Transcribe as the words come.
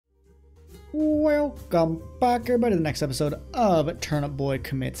Welcome back, everybody, to the next episode of Turnip Boy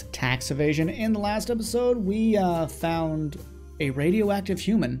Commits Tax Evasion. In the last episode, we found a radioactive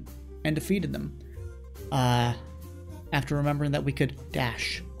human and defeated them. After remembering that we could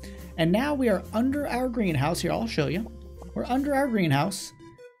dash. And now we are under our greenhouse. Here, I'll show you. We're under our greenhouse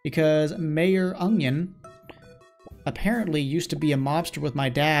because Mayor Onion apparently used to be a mobster with my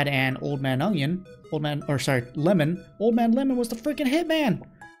dad and Old Man Lemon. Old Man Lemon was the freaking hitman!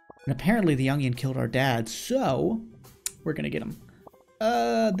 And apparently the Onion killed our dad, so we're gonna get him.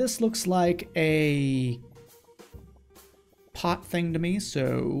 This looks like a pot thing to me,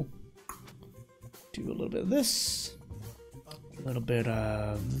 so do a little bit of this, a little bit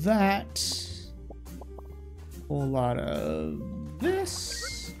of that, a whole lot of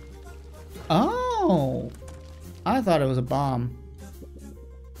this. Oh! I thought it was a bomb.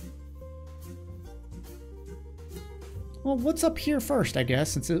 Well, what's up here first, I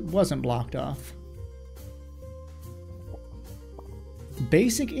guess, since it wasn't blocked off?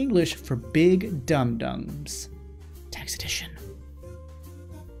 Basic English for Big Dum-Dums. Tax edition.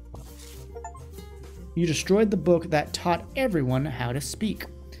 You destroyed the book that taught everyone how to speak.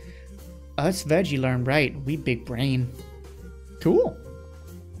 Us veggie learn right. We big brain. Cool.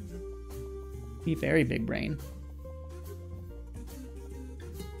 We very big brain.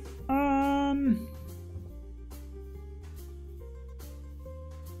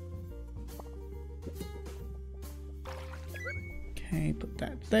 Okay, put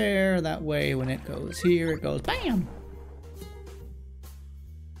that there. That way, when it goes here, it goes BAM!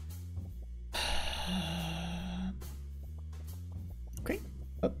 Okay.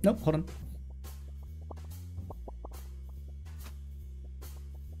 Oh, nope, hold on.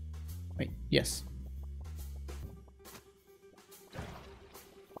 Wait, yes.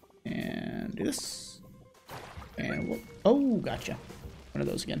 And do this. And we'll, oh, gotcha. One of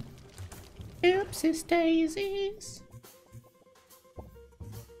those again. Oopsies daisies.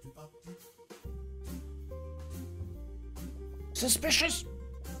 Suspicious?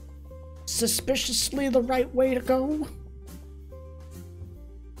 Suspiciously the right way to go?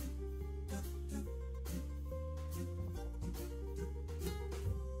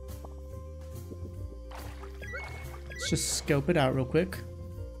 Let's just scope it out real quick.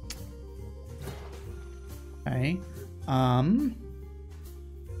 Okay.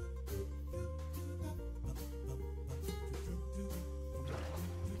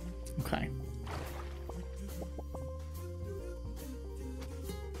 Okay.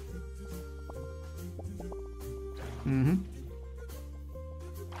 Mm-hmm.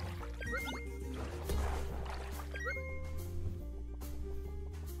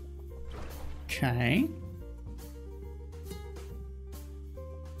 Okay.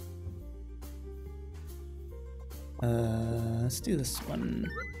 Let's do this one.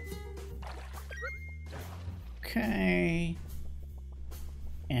 Okay.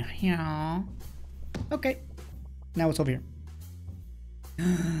 Yeah. Okay. Now what's over here?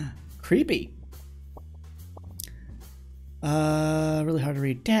 Creepy. Really hard to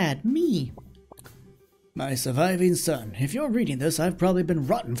read. Dad, me. My surviving son. If you're reading this, I've probably been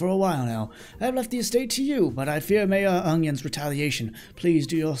rotten for a while now. I've left the estate to you, but I fear Mayor Onion's retaliation. Please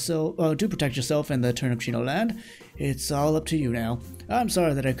do protect yourself in the Turnipchino land. It's all up to you now. I'm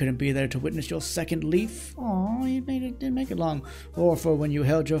sorry that I couldn't be there to witness your second leaf. Aw, you didn't make it long. Or for when you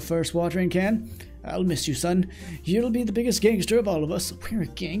held your first watering can. I'll miss you, son. You'll be the biggest gangster of all of us. We're a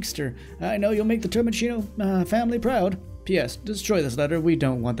gangster. I know you'll make the Turnipchino family proud. P.S. Destroy this letter. We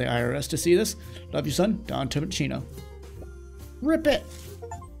don't want the IRS to see this. Love you, son. Don Turnipchino. Rip it!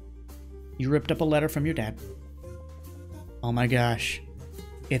 You ripped up a letter from your dad. Oh my gosh.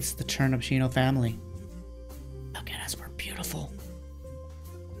 It's the Turnipchino family. Look at us. We're beautiful.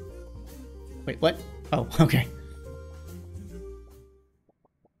 Wait, what? Oh, okay.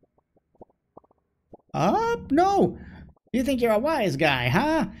 No! You think you're a wise guy,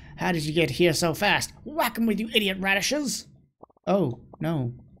 huh? How did you get here so fast? Whack 'em with you idiot radishes! Oh,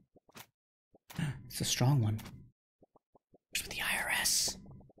 no. It's a strong one. It's with the IRS.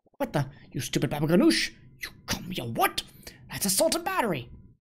 What the? You stupid babaganoush! You call me a what? That's assault and battery!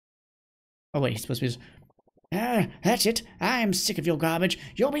 Oh wait, he's supposed to be... that's it. I'm sick of your garbage.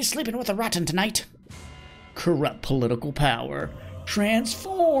 You'll be sleeping with a rotten tonight. Corrupt political power.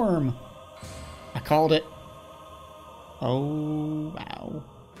 Transform! I called it. Oh, wow.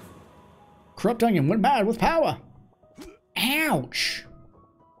 Corrupt Onion went mad with power. Ouch.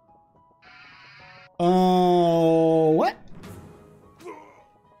 Oh, what?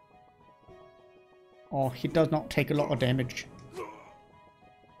 Oh, he does not take a lot of damage.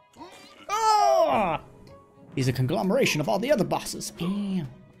 Oh! He's a conglomeration of all the other bosses. Damn.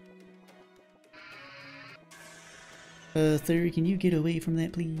 Theory, can you get away from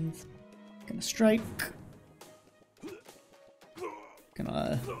that, please? Gonna strike.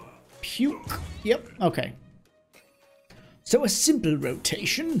 Gonna puke. Yep, okay. So a simple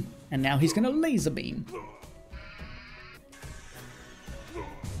rotation, and now he's gonna laser beam.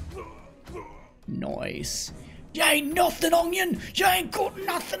 Nice. You ain't nothing, Onion! You ain't got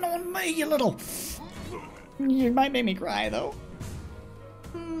nothing on me, you little... You might make me cry, though.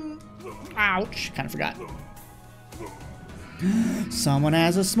 Ouch. Kinda forgot. Someone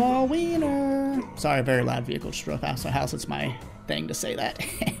has a small wiener. Sorry, very loud vehicle just drove past my house. It's my thing to say that.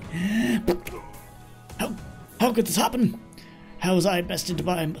 How could this happen? How was I bested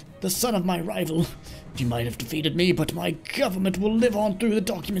by the son of my rival? You might have defeated me, but my government will live on through the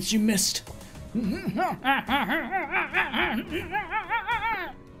documents you missed.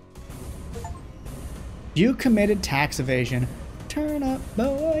 You committed tax evasion. Turnip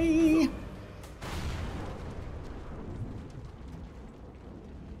boy.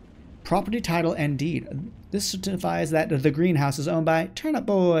 Property title and deed. This certifies that the greenhouse is owned by Turnip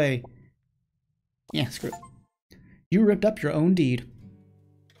boy. Yeah, screw it. You ripped up your own deed.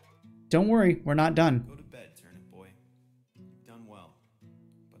 Don't worry, we're not done. Go to bed, Turnip boy. You've done well.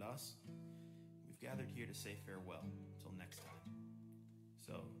 But us, we've gathered here to say farewell until next time.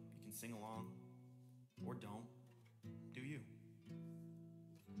 So, you can sing along, or don't. Do you?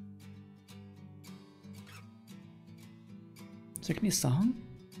 Is there gonna be a song?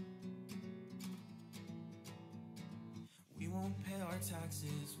 We won't pay our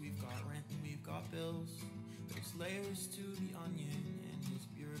taxes, we've got rent and we've got bills. There's layers to the onion and his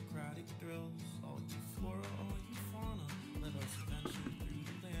bureaucratic thrills. All you flora, all you fauna, let us venture through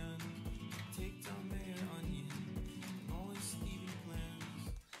the land. Take down Mayor Onion and all his thieving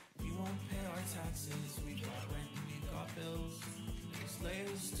plans. We won't pay our taxes, we've got rent and we've got bills. There's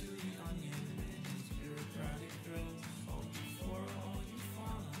layers to the onion and his bureaucratic thrills. All you flora, all you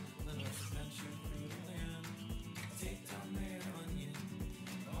fauna, let us venture through the land. Take down Mayor Onion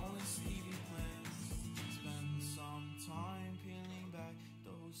and all his thieving plans. Spend some time peeling back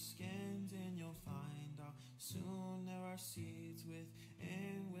those skins and you'll find out soon there are seeds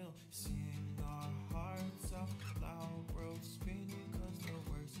within. We'll sing our hearts out loud, world spinning, cause the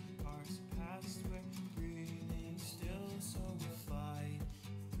worst parts past, we're breathing still, so we fight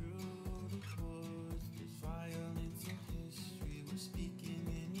through the woods. There's violence in history, we're speaking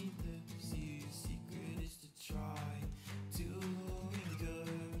in ellipses. Secret is to try doing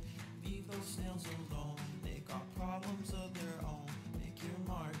good, leave those snails alone, they got problems of their own. Make your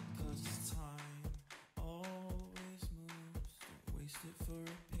mark, cause time always moves. Don't waste it for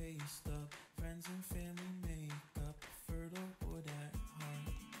a pay stub. Friends and family make up, fertile wood at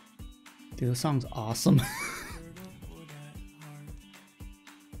heart. Dude, this song's awesome. Fertile wood at heart.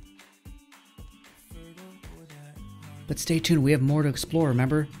 Fertile wood at heart. But stay tuned, we have more to explore,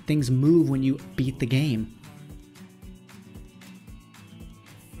 remember? Things move when you beat the game.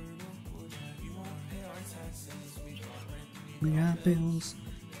 We got bills.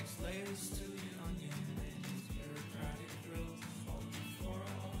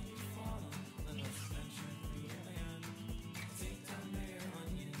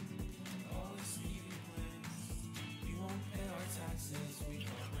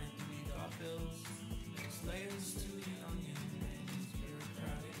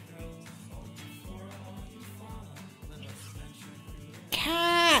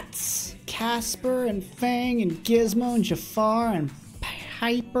 Cats! Casper and Fang and Gizmo and Jafar and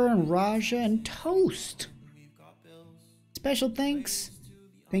Piper and Raja and Toast. Special thanks.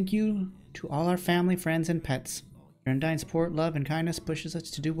 Thank you to all our family, friends, and pets. Your undying support, love, and kindness pushes us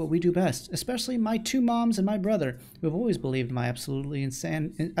to do what we do best, especially my two moms and my brother, who have always believed in my absolutely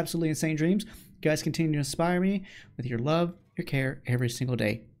insane dreams. You guys continue to inspire me with your love, your care every single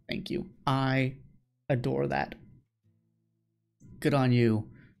day. Thank you. I adore that. Good on you,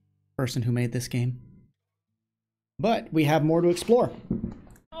 person who made this game. But we have more to explore.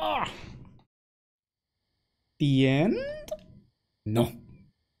 Ah. The end? No.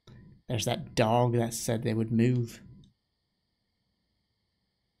 There's that dog that said they would move.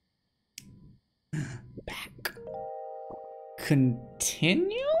 Back.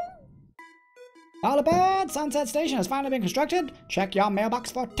 Continue? Alabad Sunset Station has finally been constructed. Check your mailbox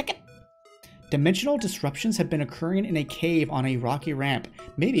for a ticket. Dimensional disruptions have been occurring in a cave on a rocky ramp.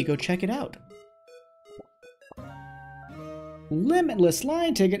 Maybe go check it out. Limitless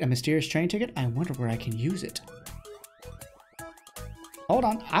line ticket, a mysterious train ticket. I wonder where I can use it. Hold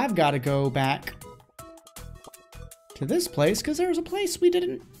on, I've got to go back to this place because there's a place we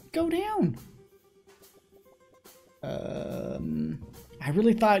didn't go down. I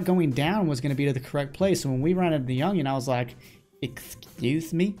really thought going down was going to be to the correct place. So when we ran into the onion, I was like,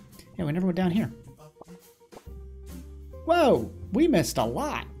 excuse me? Yeah, we never went down here. Whoa, we missed a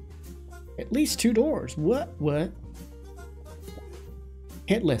lot. At least 2 doors. What?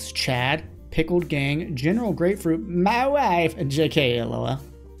 Hit list, Chad, Pickled Gang, General Grapefruit, my wife, and JK, LOL.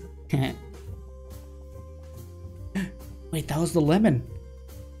 Wait, that was the lemon.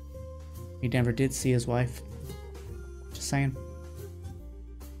 He never did see his wife. Just saying.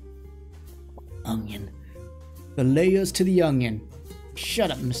 Onion. The layers to the onion.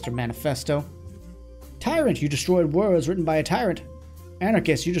 Shut up, Mr. Manifesto. Tyrant, you destroyed words written by a tyrant.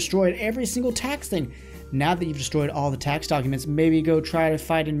 Anarchist, you destroyed every single tax thing. Now that you've destroyed all the tax documents, maybe go try to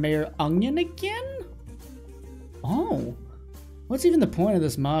fight in Mayor Onion again? Oh. What's even the point of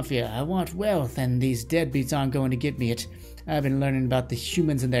this mafia? I want wealth, and these deadbeats aren't going to get me it. I've been learning about the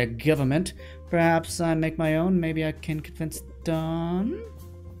humans and their government. Perhaps I make my own. Maybe I can convince Don?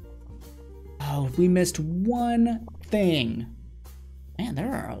 Oh, we missed one thing. Man,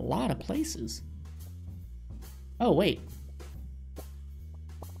 there are a lot of places. Oh, wait.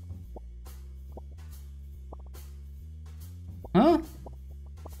 Huh?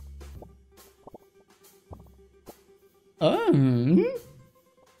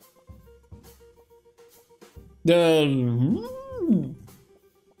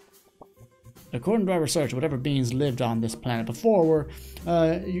 According to our research, whatever beings lived on this planet before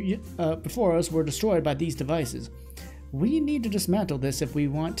us were destroyed by these devices. We need to dismantle this if we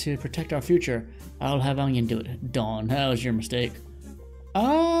want to protect our future. I'll have Onion do it. Dawn, how's your mistake?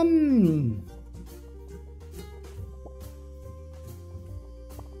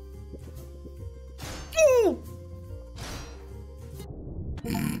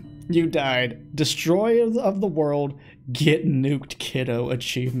 You died. Destroyer of the world. Get nuked, kiddo.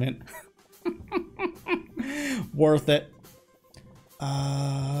 Achievement. Worth it.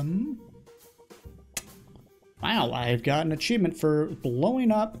 Wow, I've got an achievement for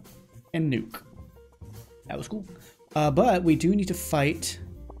blowing up and nuke. That was cool. But we do need to fight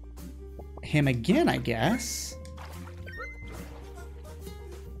him again, I guess.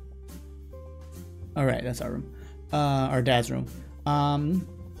 Alright, that's our room. Our dad's room.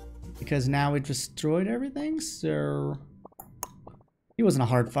 Because now we destroyed everything, so... He wasn't a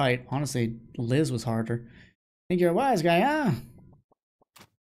hard fight. Honestly, Liz was harder. Think you're a wise guy, huh?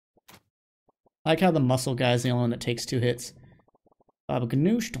 I like how the muscle guy's the only one that takes 2 hits. Baba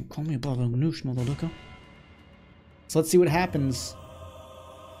Ganoush, don't call me Baba Ganoush, motherfucker. So let's see what happens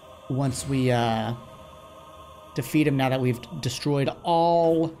once we defeat him now that we've destroyed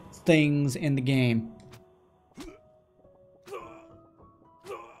all things in the game.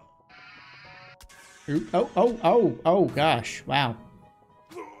 Oh, gosh, wow.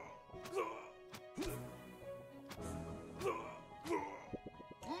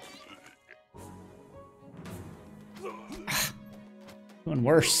 Doing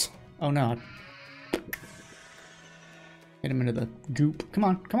worse. Oh no. Hit him into the goop. Come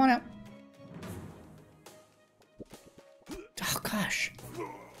on out. Oh gosh.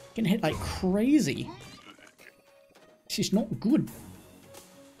 Getting hit like crazy. This is not good.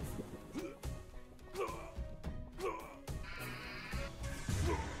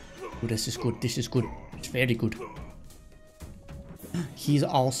 Oh, this is good. This is good. It's very good. He's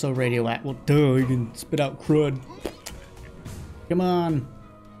also radioactive. Well, duh, he can spit out crud. Come on.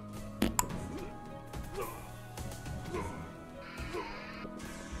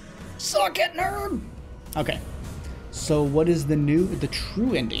 Suck it, nerd! Okay. So what is the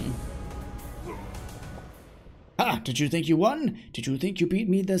true ending? Ah, did you think you won? Did you think you beat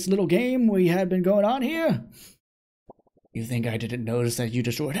me this little game we had been going on here? You think I didn't notice that you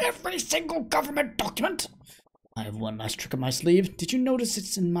destroyed every single government document? I have one last trick up my sleeve. Did you notice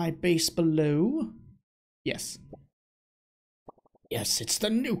it's in my base below? Yes. Yes, it's the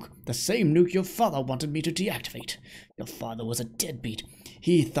nuke. The same nuke your father wanted me to deactivate. Your father was a deadbeat.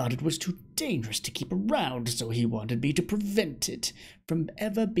 He thought it was too dangerous to keep around, so he wanted me to prevent it from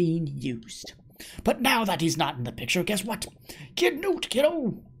ever being used. But now that he's not in the picture, guess what? Get nuked,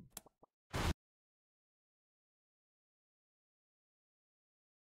 kiddo!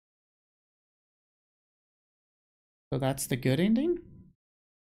 So that's the good ending?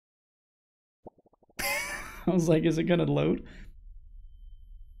 I was like, is it gonna load?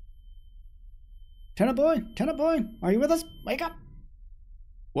 Turnip boy, are you with us? Wake up!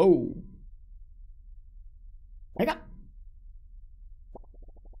 Whoa. Wake up!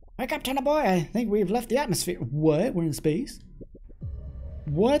 Wake up, Turnip boy, I think we've left the atmosphere. What? We're in space?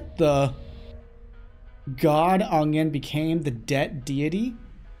 What the? God Onion became the deity?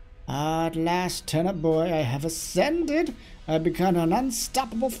 At last, Turnip Boy, I have ascended. I've become an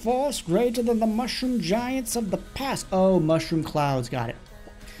unstoppable force greater than the mushroom giants of the past. Oh, mushroom clouds, got it.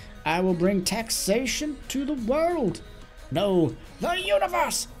 I will bring taxation to the world. No, the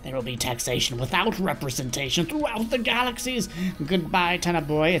universe! There will be taxation without representation throughout the galaxies. Goodbye, Turnip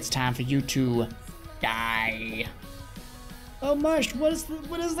Boy. It's time for you to die. Oh, Mush, what is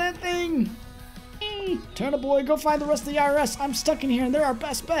that thing? Turnip Boy, go find the rest of the IRS. I'm stuck in here and they're our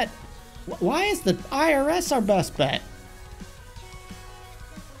best bet. Why is the IRS our best bet?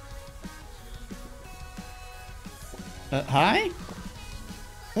 Hi?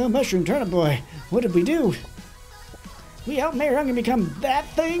 Oh, Mushroom Turnip Boy, what did we do? We helped Mayor Onion become that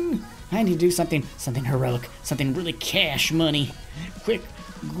thing? I need to do something heroic, something really cash money. Quick,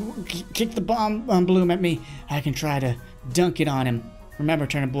 kick the bomb bloom at me. I can try to dunk it on him. Remember,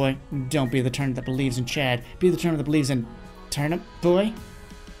 Turnip Boy, don't be the turnip that believes in Chad. Be the turnip that believes in Turnip Boy.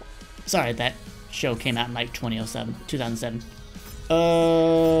 Sorry, that show came out in like 2007.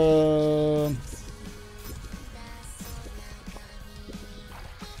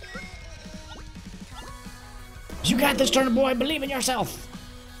 You got this, Turnip Boy. Believe in yourself.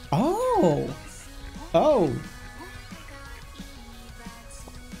 Oh. Oh.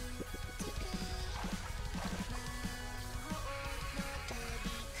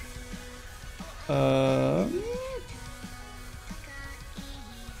 Oh.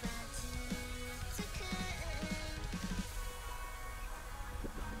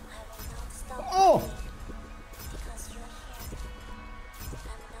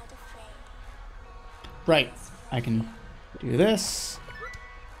 Right. I can do this.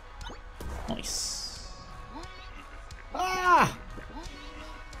 Nice. Ah!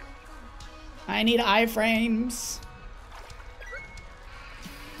 I need iframes.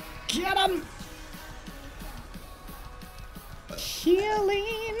 Get him!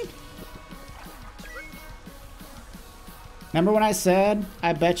 Healing. Remember when I said,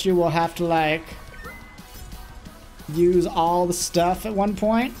 I bet you we'll have to, like, use all the stuff at one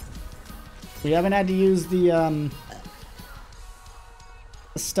point? We haven't had to use the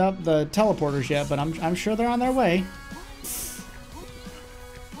teleporters yet, but I'm sure they're on their way.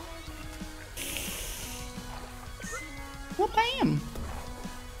 Well, bam!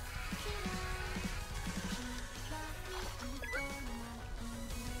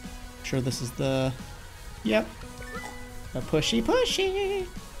 Sure, this is the. Yep. The pushy.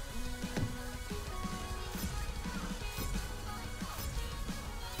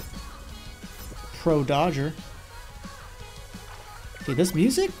 Pro Dodger. Okay, this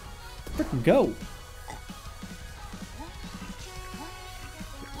music? Frickin' go.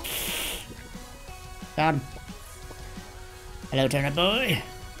 Got him. Hello, Turnip Boy.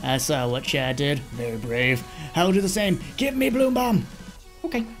 I saw what Chad did. Very brave. I'll do the same. Give me Bloom Bomb.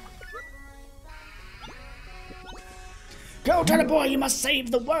 Okay. Go, Turnip Boy. You must save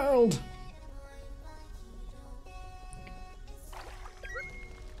the world.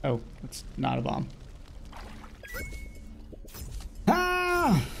 Oh, it's not a bomb.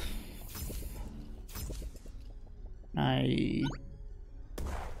 Ah! No,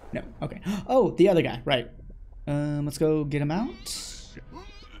 okay. Oh, the other guy, right. Let's go get him out.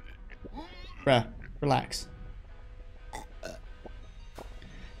 Bruh, relax.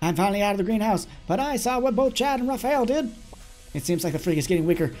 I'm finally out of the greenhouse, but I saw what both Chad and Raphael did. It seems like the freak is getting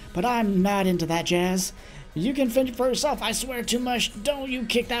weaker, but I'm not into that jazz. You can fend for yourself, I swear too much. Don't you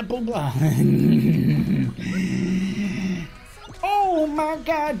kick that boom blah. Oh my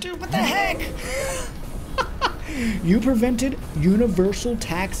god, dude, what the heck? You prevented universal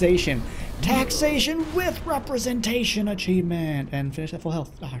taxation. Taxation with representation achievement. And finish at full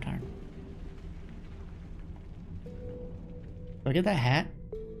health. Oh, darn. Do I get that hat?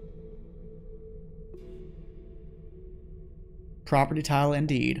 Property tile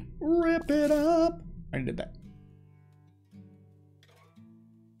indeed. Rip it up. I already did that.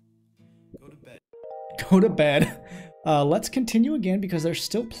 Go to bed. Let's continue again because there's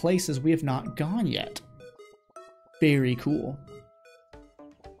still places we have not gone yet. Very cool.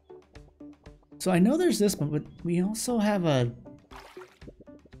 So I know there's this one, but we also have a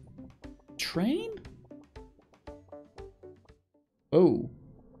train? Oh.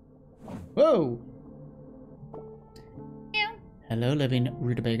 Whoa. Hello, living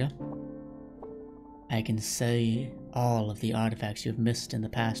rutabaga. I can see all of the artifacts you have missed in the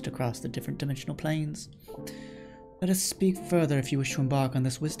past across the different dimensional planes. Let us speak further if you wish to embark on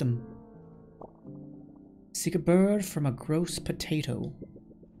this wisdom. Seek a bird from a gross potato.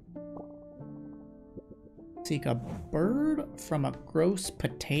 Seek a bird from a gross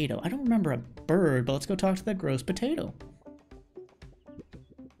potato. I don't remember a bird, but let's go talk to that gross potato.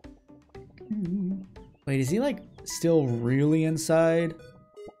 Wait, is he like still really inside?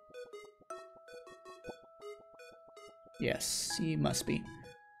 Yes, he must be.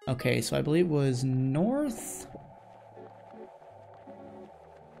 Okay, so I believe it was north.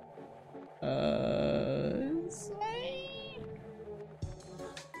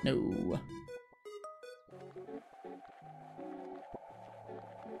 No.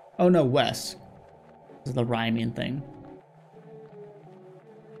 Oh no, west. This is the rhyming thing.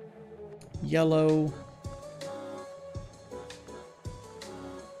 Yellow.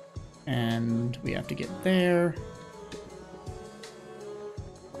 And we have to get there.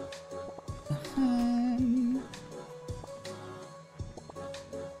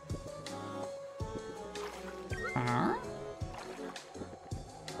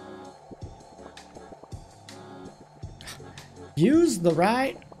 Use the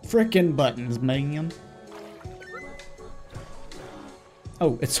right frickin' buttons, man.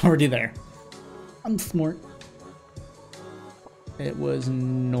 Oh, it's already there. I'm smart. It was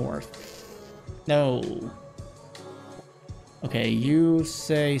north. No. Okay, you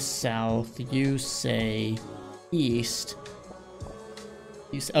say south. You say east.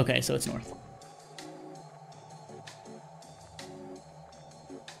 You say, okay, so it's north.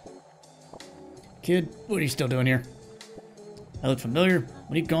 Kid, what are you still doing here? I look familiar.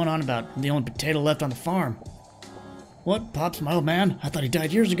 What are you going on about? I'm the only potato left on the farm. What? Pop's my old man? I thought he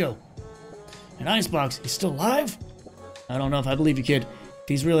died years ago. An icebox? He's still alive? I don't know if I believe you, kid. If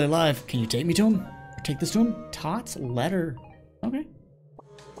he's really alive, can you take me to him? Or take this to him? Tot's letter. Okay.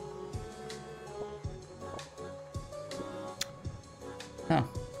 Huh.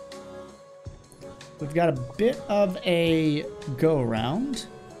 We've got a bit of a go-around.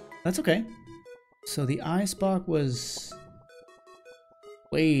 That's okay. So the icebox was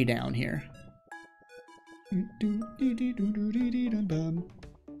way down here.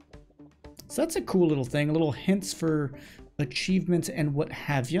 So that's a cool little thing, a little hints for achievements and what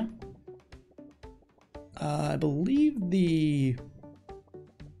have you. I believe the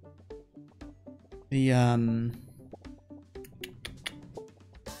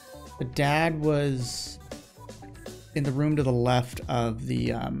dad was in the room to the left of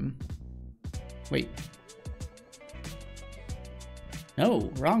the wait.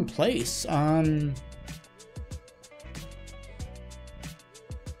 No, wrong place.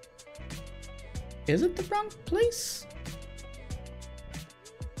 Is it the wrong place?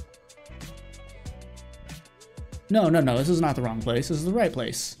 No, this is not the wrong place. This is the right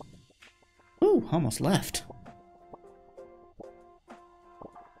place. Ooh, almost left.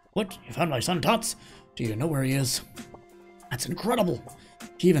 What? You found my son Tots? Do you know where he is? That's incredible.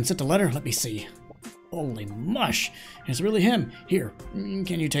 He even sent a letter. Let me see. Holy mush. It's really him. Here,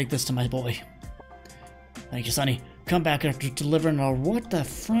 can you take this to my boy? Thank you, Sonny. Come back after delivering our what the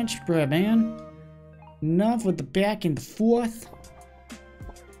French bread, man? Enough with the back and the forth.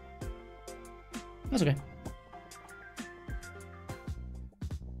 That's okay.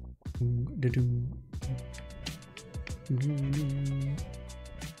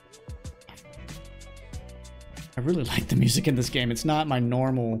 I really like the music in this game. It's not my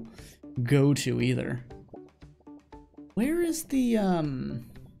normal go-to either. Where is the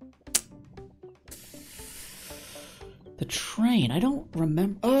train? I don't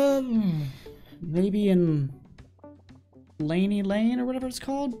remember. Maybe in Laney Lane or whatever it's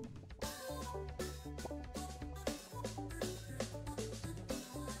called?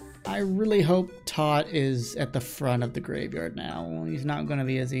 I really hope Tot is at the front of the graveyard now. He's not gonna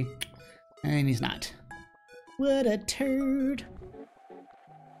be, is he? And he's not. What a turd.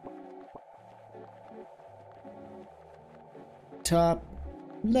 Top,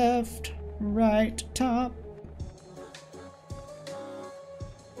 left, right, top.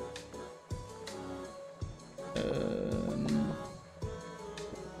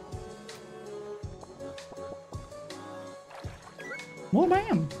 More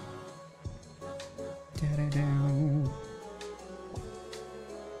bam.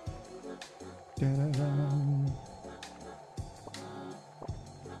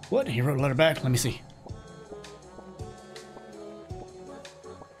 What? He wrote a letter back. Let me see.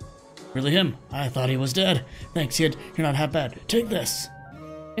 Really him? I thought he was dead. Thanks, kid. You're not half bad. Take this.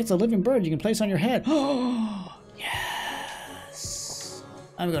 It's a living bird you can place on your head. Oh, yes.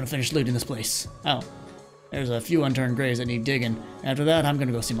 I'm going to finish looting this place. Oh, there's a few unturned graves that need digging. After that, I'm going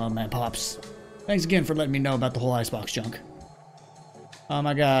to go see my old man Pops. Thanks again for letting me know about the whole icebox junk. Oh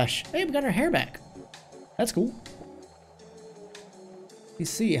my gosh. Hey, we got our hair back. That's cool.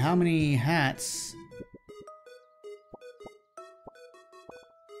 Let's see how many hats.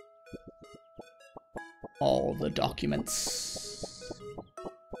 All the documents.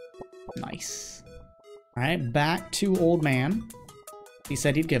 Nice. Alright, back to old man. He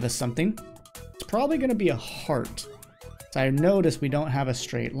said he'd give us something. It's probably going to be a heart. So I noticed we don't have a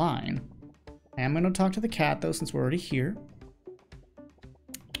straight line. I am going to talk to the cat, though, since we're already here.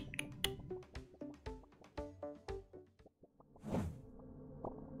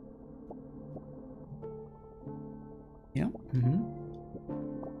 Yep.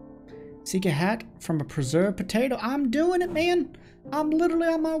 Seek a hat from a preserved potato. I'm doing it, man. I'm literally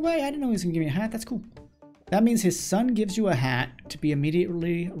on my way. I didn't know he was going to give me a hat. That's cool. That means his son gives you a hat to be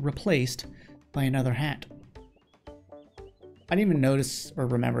immediately replaced by another hat. I didn't even notice or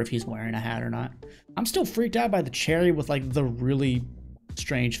remember if he's wearing a hat or not. I'm still freaked out by the cherry with like the really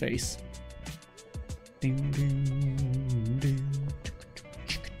strange face. Ding, ding, ding.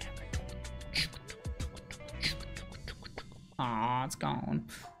 Aw, it's gone.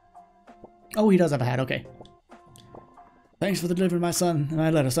 Oh, he does have a hat, okay. Thanks for the delivery, my son. My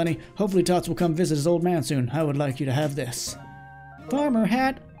letter, Sonny. Hopefully Tots will come visit his old man soon. I would like you to have this. Farmer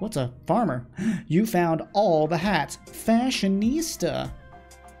hat? What's a farmer? You found all the hats. Fashionista.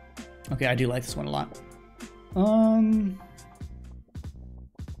 Okay, I do like this one a lot. I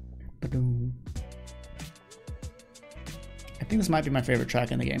think this might be my favorite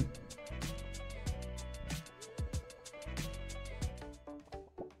track in the game.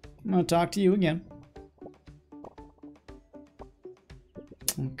 I'm gonna talk to you again.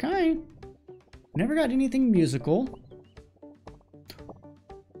 Okay. Never got anything musical.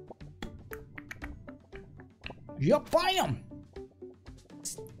 Yup, bam!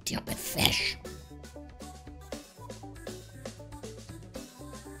 Stupid fish.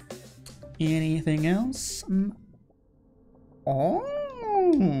 Anything else?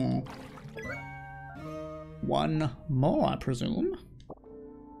 Oh. One more, I presume.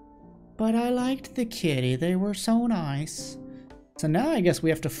 But I liked the kitty. They were so nice. So now I guess we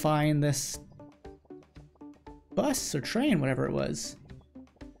have to find this bus or train, whatever it was.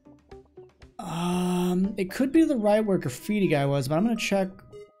 It could be the right where Graffiti Guy was, but I'm gonna check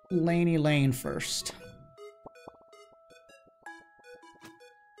Laney Lane first.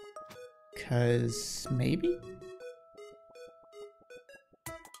 Cause maybe?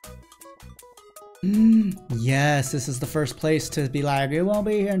 Yes, this is the first place to be like, it won't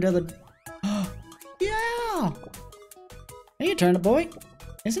be here until the... Yeah! Hey, Turnip Boy!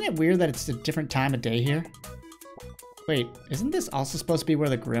 Isn't it weird that it's a different time of day here? Wait, isn't this also supposed to be where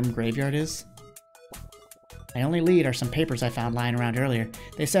the Grim Graveyard is? My only lead are some papers I found lying around earlier.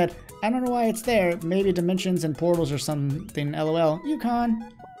 They said, I don't know why it's there, maybe dimensions and portals or something, lol. Yukon.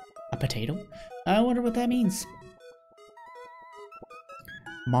 A potato? I wonder what that means.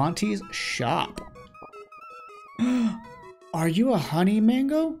 Monty's shop. Are you a honey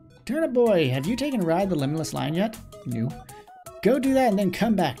mango? Turnip Boy, have you taken a ride the Limitless line yet? No. Go do that and then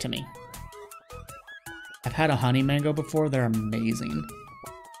come back to me. I've had a honey mango before, they're amazing.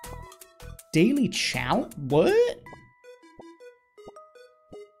 Daily chow? What?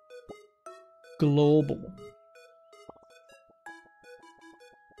 Global.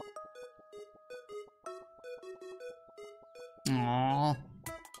 Aww.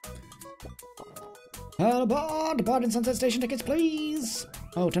 Departing Sunset Station tickets, please.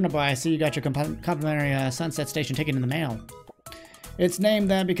 Oh, Turnip Boy, I see you got your complimentary Sunset Station ticket in the mail. It's named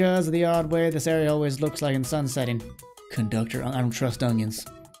that because of the odd way this area always looks like in sun setting. Conductor, I don't trust onions.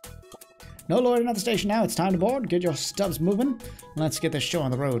 No loitering at the station now, it's time to board. Get your stubs moving. Let's get this show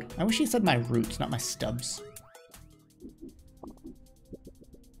on the road. I wish he said my roots, not my stubs.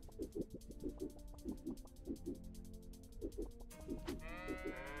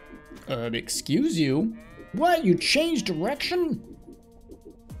 Excuse you? What, you changed direction?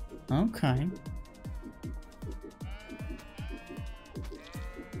 Okay.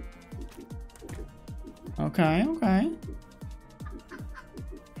 Okay, okay.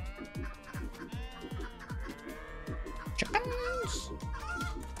 Chickens!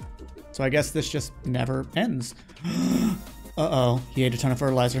 So I guess this just never ends. Uh-oh, he ate a ton of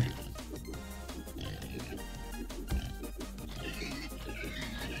fertilizer.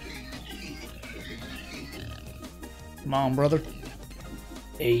 Come on, brother.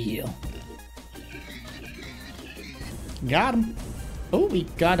 Hey, you. Got him. Oh, we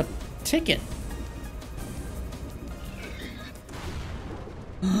got a ticket.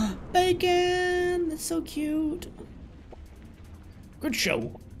 Bacon! That's so cute. Good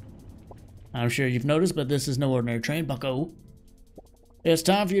show. I'm sure you've noticed, but this is no ordinary train, bucko. It's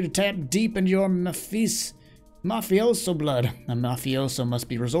time for you to tap deep into your mafioso blood. A mafioso must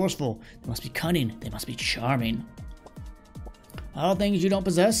be resourceful. They must be cunning. They must be charming. All things you don't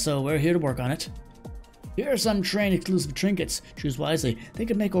possess, so we're here to work on it. Here are some train exclusive trinkets. Choose wisely. They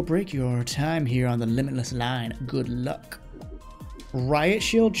could make or break your time here on the limitless line. Good luck. Riot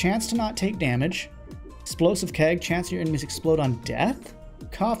shield, chance to not take damage. Explosive keg, chance your enemies explode on death.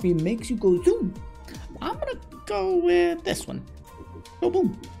 Coffee makes you go zoom. I'm gonna go with this one. Go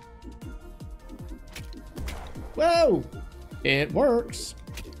boom. Whoa! It works.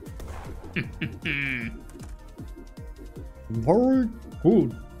 Very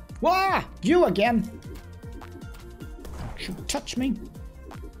good. Wah! You again! Don't you touch me.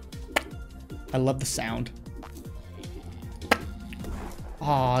 I love the sound.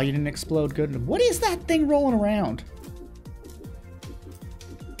 Aw, you didn't explode good enough. What is that thing rolling around?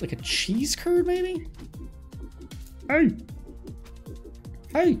 Like a cheese curd, maybe? Hey!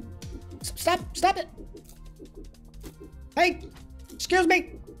 Hey! Stop it! Hey! Excuse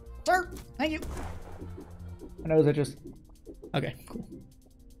me! Sir! Thank you! I know that just... Okay, cool.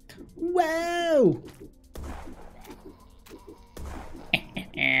 Whoa!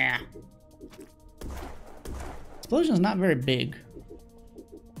 Explosion's not very big.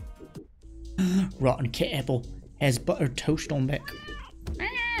 Rotten cat apple has buttered toast on back.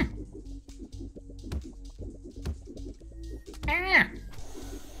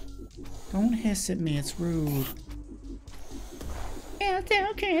 Don't hiss at me, it's rude.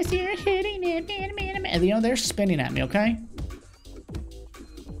 Soulkrist, you're hitting it. You know, they're spinning at me, okay?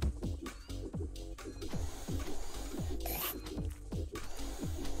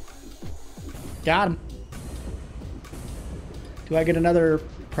 Got him. Do I get another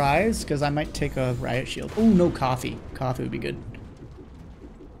prize? Because I might take a riot shield. Oh, no coffee. Coffee would be good.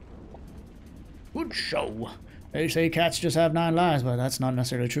 Good show. They say cats just have 9 lives, but that's not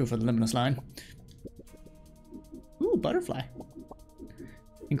necessarily true for the limitless line. Ooh, butterfly.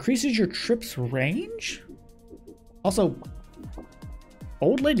 Increases your trip's range? Also,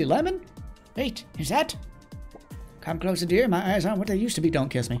 Old Lady Lemon? Wait, is that? Come closer, dear. My eyes aren't what they used to be. Don't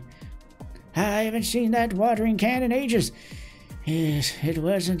kiss me. I haven't seen that watering can in ages. Yes, it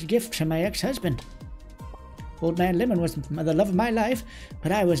wasn't a gift from my ex-husband. Old Man Lemon was the love of my life,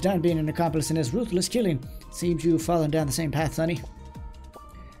 but I was done being an accomplice in his ruthless killing. Seems you've fallen down the same path, Sonny.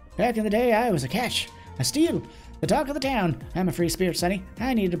 Back in the day, I was a catch, a steal, the talk of the town. I'm a free spirit, Sonny.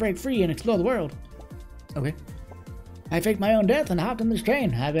 I needed to break free and explore the world. Okay. I faked my own death and hopped on this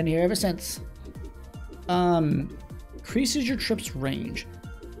train. I've been here ever since. Increases your trip's range.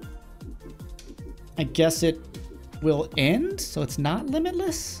 I guess it will end, so it's not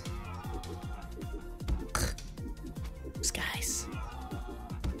limitless? Those guys.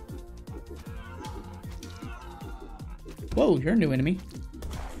 Whoa, you're a new enemy.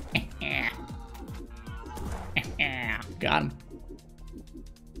 Got him.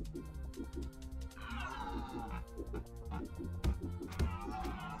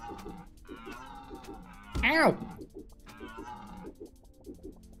 Ow!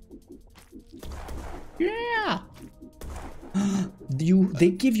 Yeah! They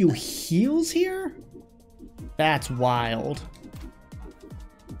give you heals here? That's wild.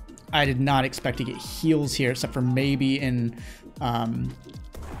 I did not expect to get heals here, except for maybe in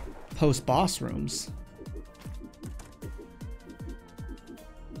post-boss rooms.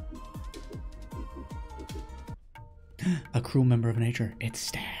 A cruel member of nature. It's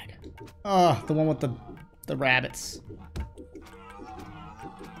Stag. Oh, the one with the rabbits.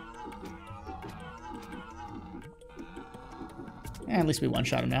 At least we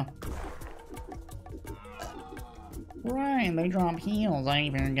one-shot him now. Right, they drop heals. I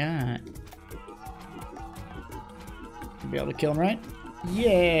even got. Be able to kill him, right?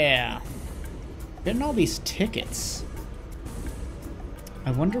 Yeah. Getting all these tickets.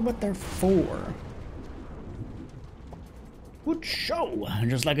 I wonder what they're for. Good show.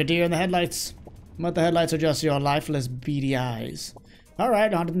 Just like a deer in the headlights. But the headlights are just your lifeless, beady eyes.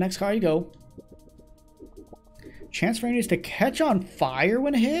 Alright, on to the next car you go. Chance for enemies to catch on fire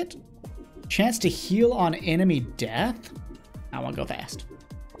when hit? Chance to heal on enemy death? I want to go fast.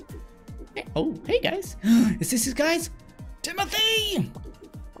 Hey, oh, hey guys. Is this his guys? Timothy!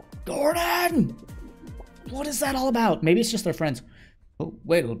 Gordon! What is that all about? Maybe it's just their friends. Oh,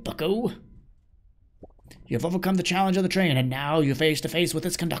 well, bucko. You've overcome the challenge of the train, and now you're face to face with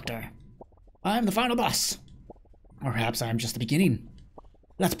its conductor. I'm the final boss. Or perhaps I'm just the beginning.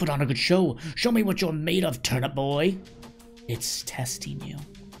 Let's put on a good show. Show me what you're made of, Turnip boy. It's testing you.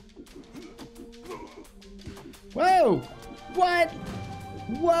 Whoa! What?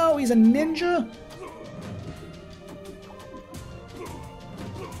 Whoa, he's a ninja?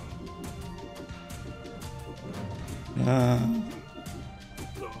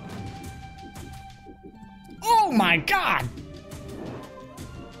 Oh my god!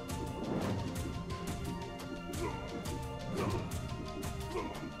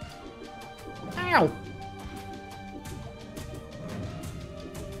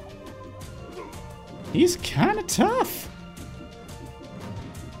 He's kind of tough.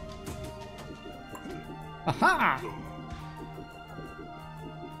 Aha!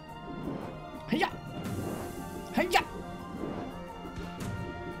 Hiya! Hiya!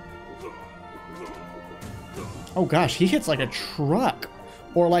 Oh gosh, he hits like a truck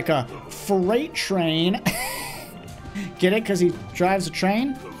or like a freight train. Get it? Because he drives a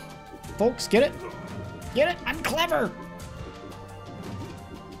train? Folks, get it? Get it? I'm clever!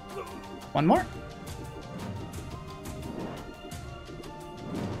 One more.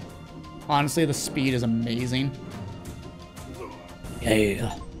 Honestly, the speed is amazing.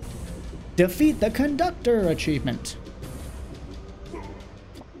 Yeah. Defeat the conductor achievement.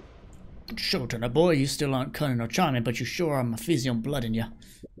 Sure, Turnip boy, you still aren't cunning or charming, but you sure are Evasion blood in you.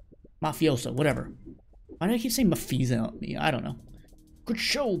 Mafioso, whatever. Why do I keep saying Mafioso at me? I don't know. Good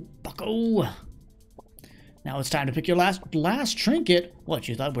show, bucko. Now it's time to pick your last trinket. What,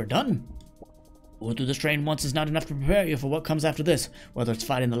 you thought we're done? Going through this train once is not enough to prepare you for what comes after this, whether it's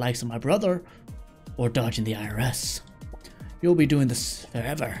fighting the likes of my brother or dodging the IRS. You'll be doing this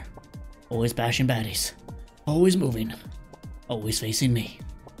forever. Always bashing baddies. Always moving. Always facing me.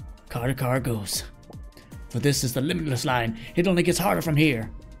 Car to car goes. For this is the limitless line. It only gets harder from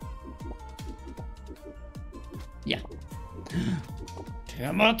here. Yeah.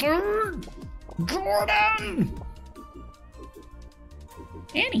 Timothy! Jordan!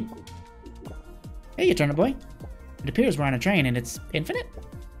 Annie! Hey, you Turnip boy. It appears we're on a train and it's infinite?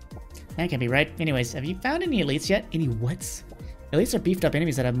 That can't be right. Anyways, have you found any elites yet? Any whats? Elites are beefed up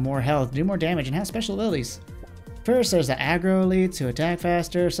enemies that have more health, do more damage, and have special abilities. First, there's the aggro elites who attack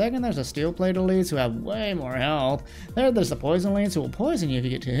faster. Second, there's the steel plate elites who have way more health. Third, there's the poison elites who will poison you if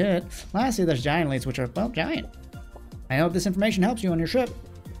you get too hit. Lastly, there's giant elites, which are, well, giant. I hope this information helps you on your trip.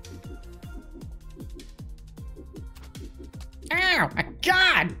 Ow! My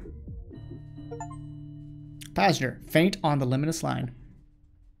God! Passenger, faint on the limitless line.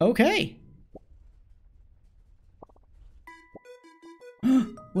 Okay.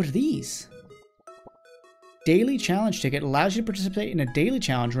 What are these? Daily challenge ticket allows you to participate in a daily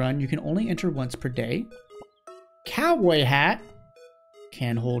challenge run. You can only enter once per day. Cowboy hat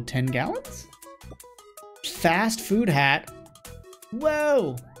can hold 10 gallons. Fast food hat.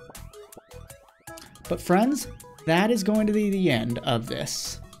 Whoa. But friends, that is going to be the end of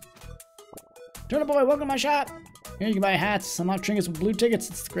this. Turnip boy, welcome to my shop. Here you can buy hats, unlock trinkets with blue tickets.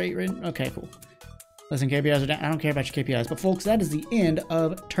 It's great. Okay, cool. Listen, KPIs are down. I don't care about your KPIs. But folks, that is the end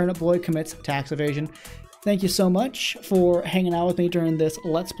of Turnip Boy Commits Tax Evasion. Thank you so much for hanging out with me during this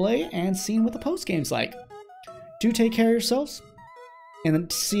Let's Play and seeing what the post-game's like. Do take care of yourselves. And then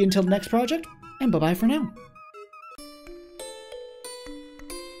see you until the next project. And bye-bye for now.